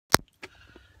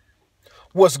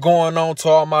What's going on to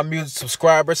all my music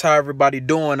subscribers? How everybody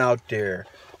doing out there?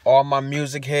 All my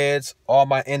music heads, all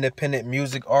my independent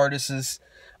music artists,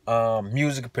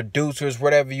 music producers,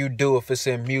 whatever you do, if it's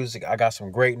in music, I got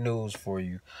some great news for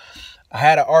you. I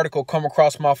had an article come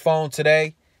across my phone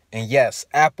today, and yes,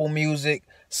 Apple Music,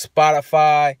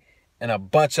 Spotify, and a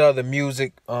bunch of other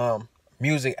music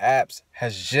apps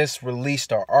has just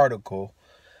released an article.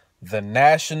 The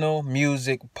National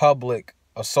Music Public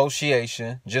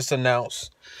Association just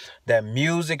announced that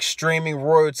music streaming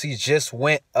royalties just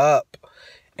went up,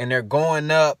 and they're going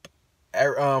up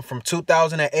from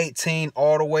 2018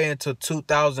 all the way into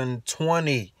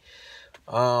 2020.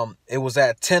 It was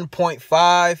at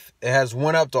 10.5. It has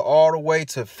went up to all the way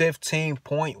to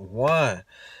 15.1.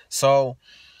 So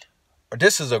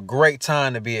this is a great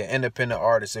time to be an independent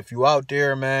artist. If you out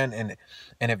there, man, and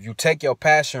if you take your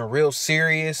passion real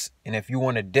serious, and if you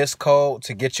want a disc code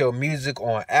to get your music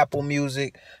on Apple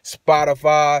Music,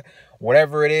 Spotify,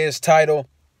 whatever it is, Tidal,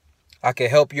 I can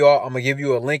help you out. I'm going to give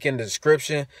you a link in the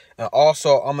description. And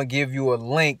also, I'm going to give you a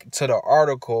link to the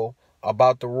article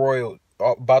about the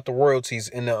royalties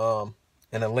in the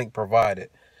link provided.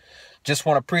 Just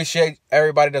want to appreciate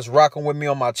everybody that's rocking with me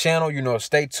on my channel. You know,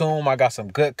 stay tuned. I got some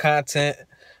good content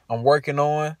I'm working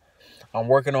on. I'm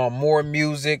working on more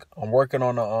music. I'm working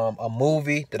on a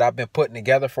movie that I've been putting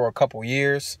together for a couple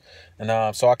years.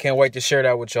 And so I can't wait to share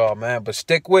that with y'all, man. But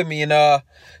stick with me and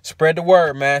spread the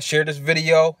word, man. Share this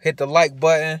video. Hit the like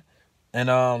button.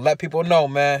 And let people know,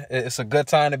 man. It's a good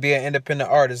time to be an independent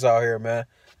artist out here, man.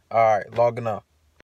 All right, logging off.